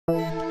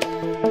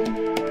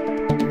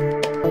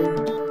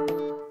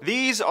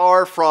These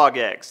are frog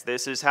eggs.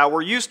 This is how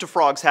we're used to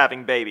frogs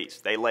having babies.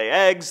 They lay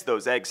eggs,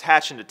 those eggs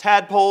hatch into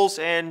tadpoles,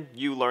 and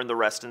you learn the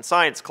rest in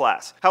science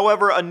class.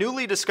 However, a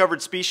newly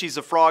discovered species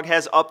of frog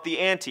has upped the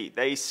ante.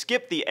 They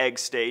skip the egg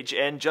stage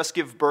and just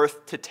give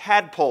birth to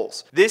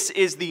tadpoles. This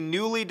is the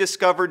newly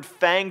discovered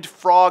fanged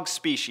frog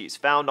species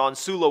found on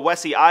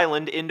Sulawesi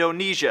Island,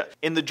 Indonesia.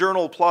 In the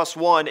journal PLOS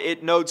One,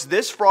 it notes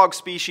this frog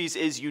species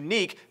is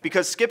unique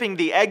because skipping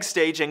the egg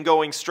stage and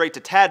going straight to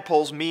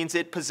tadpoles means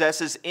it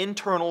possesses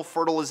internal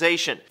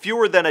fertilization.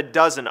 Fewer than a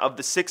dozen of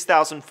the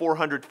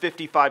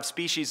 6,455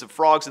 species of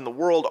frogs in the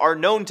world are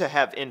known to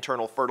have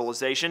internal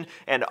fertilization,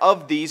 and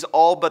of these,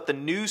 all but the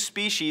new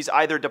species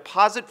either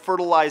deposit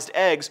fertilized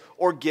eggs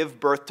or give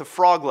birth to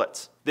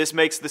froglets. This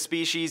makes the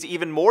species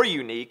even more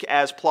unique,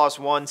 as PLOS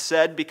One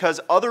said, because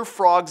other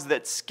frogs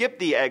that skip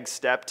the egg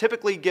step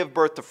typically give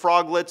birth to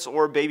froglets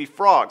or baby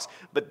frogs,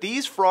 but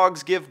these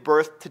frogs give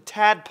birth to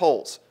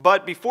tadpoles.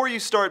 But before you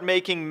start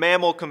making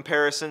mammal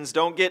comparisons,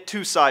 don't get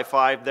too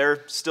sci-fi,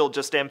 they're still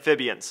just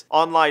amphibians.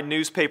 Online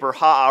newspaper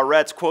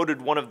Haaretz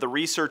quoted one of the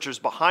researchers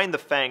behind the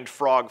fanged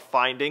frog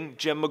finding,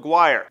 Jim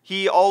McGuire.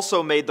 He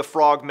also made the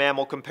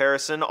frog-mammal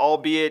comparison,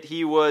 albeit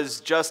he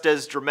was just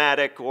as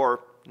dramatic,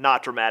 or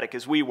not dramatic,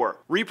 as we were.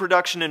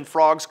 Reproduction in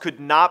frogs could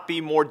not be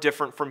more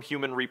different from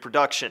human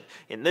reproduction.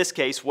 In this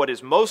case, what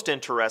is most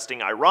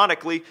interesting,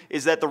 ironically,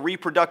 is that the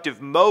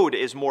reproductive mode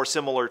is more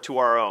similar to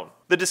our own.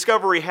 The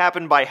discovery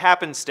happened by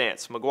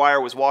happenstance.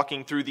 McGuire was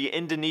walking through the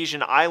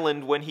Indonesian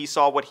island when he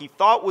saw what he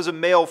thought was a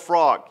male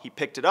frog. He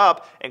picked it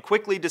up and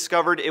quickly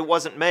discovered it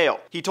wasn't male.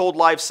 He told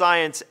Live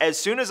Science, "As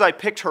soon as I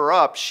picked her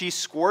up, she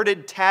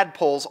squirted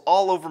tadpoles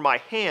all over my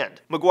hand."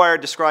 McGuire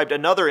described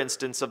another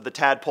instance of the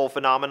tadpole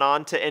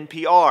phenomenon to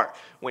NPR.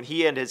 When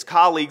he and his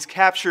colleagues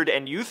captured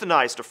and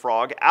euthanized a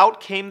frog, out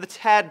came the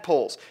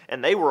tadpoles,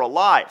 and they were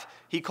alive.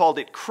 He called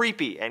it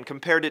creepy and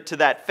compared it to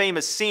that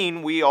famous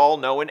scene we all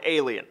know in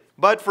Alien.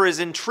 But for as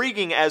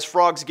intriguing as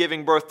frogs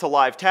giving birth to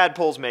live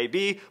tadpoles may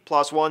be,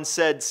 PLOS One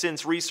said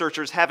since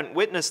researchers haven't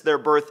witnessed their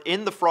birth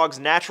in the frog's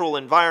natural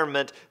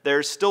environment,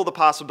 there's still the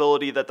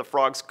possibility that the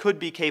frogs could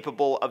be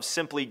capable of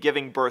simply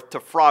giving birth to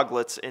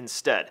froglets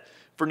instead.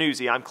 For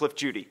Newsy, I'm Cliff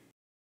Judy.